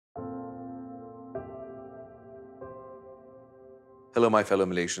Hello, my fellow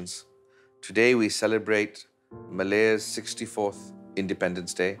Malaysians. Today we celebrate Malaysia's 64th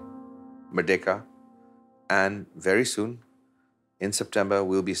Independence Day, Merdeka, and very soon, in September,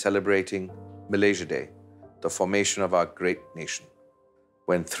 we'll be celebrating Malaysia Day, the formation of our great nation,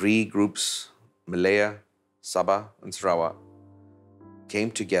 when three groups, Malaya, Sabah, and Sarawak,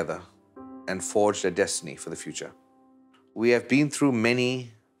 came together and forged a destiny for the future. We have been through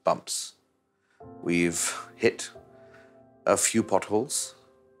many bumps. We've hit a few potholes,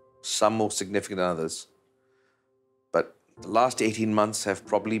 some more significant than others. But the last 18 months have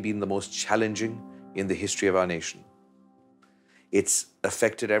probably been the most challenging in the history of our nation. It's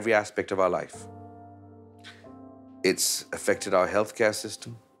affected every aspect of our life. It's affected our healthcare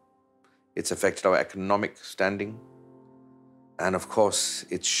system. It's affected our economic standing. And of course,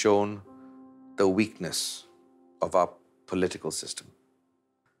 it's shown the weakness of our political system.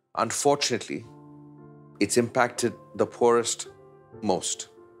 Unfortunately, it's impacted the poorest most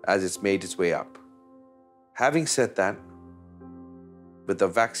as it's made its way up. Having said that, with the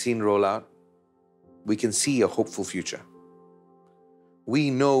vaccine rollout, we can see a hopeful future.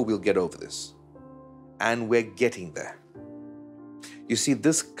 We know we'll get over this, and we're getting there. You see,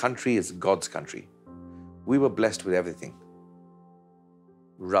 this country is God's country. We were blessed with everything.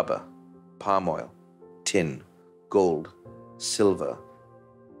 Rubber, palm oil, tin, gold, silver,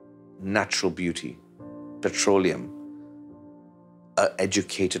 natural beauty, petroleum, an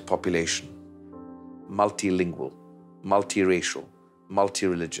educated population, multilingual, multiracial,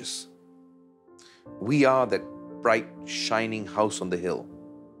 multireligious. We are that bright, shining house on the hill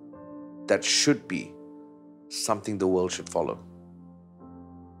that should be something the world should follow.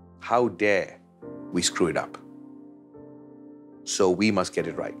 How dare we screw it up? So we must get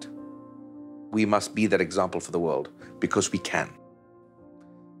it right. We must be that example for the world because we can.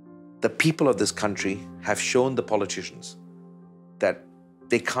 The people of this country have shown the politicians that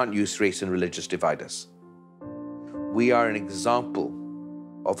they can't use race and religious divide us. We are an example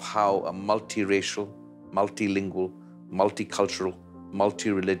of how a multiracial, multilingual, multicultural,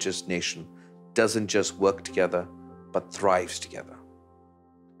 multireligious nation doesn't just work together, but thrives together.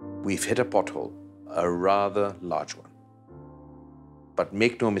 We've hit a pothole, a rather large one. But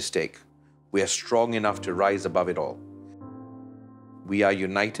make no mistake, we are strong enough to rise above it all. We are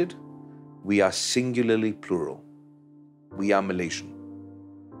united. We are singularly plural. We are Malaysian.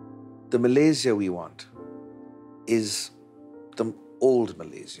 The Malaysia we want is the old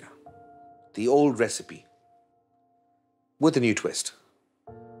Malaysia, the old recipe, with a new twist.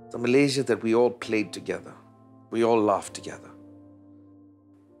 The Malaysia that we all played together, we all laughed together.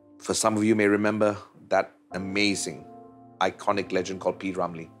 For some of you may remember that amazing, iconic legend called P.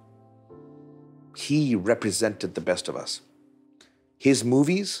 Ramlee. He represented the best of us. His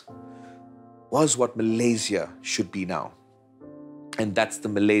movies was what Malaysia should be now. And that's the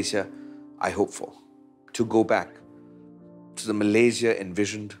Malaysia I hope for. To go back to the Malaysia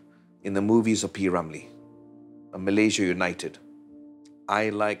envisioned in the movies of P. Ramlee. A Malaysia united. I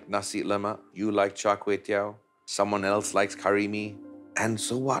like nasi lemak, you like char kway teow, someone else likes curry mee, and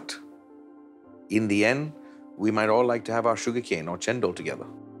so what? In the end, we might all like to have our sugarcane or chendol together.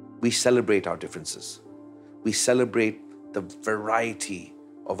 We celebrate our differences. We celebrate the variety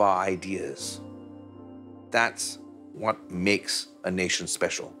of our ideas. That's what makes a nation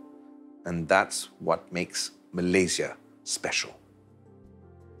special. And that's what makes Malaysia special.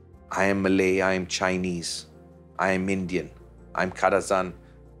 I am Malay, I am Chinese, I am Indian, I'm Kadazan,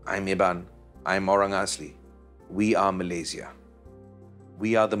 I'm Iban, I'm Orang Asli. We are Malaysia.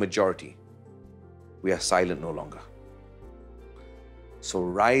 We are the majority. We are silent no longer. So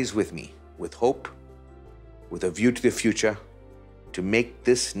rise with me, with hope, with a view to the future, to make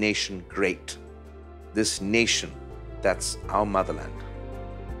this nation great. This nation that's our motherland.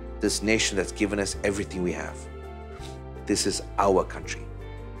 This nation that's given us everything we have. This is our country.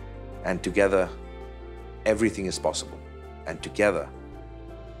 And together, everything is possible. And together,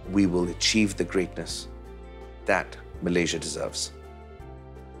 we will achieve the greatness that Malaysia deserves.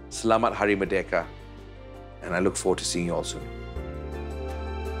 Selamat Hari Merdeka, and I look forward to seeing you all soon.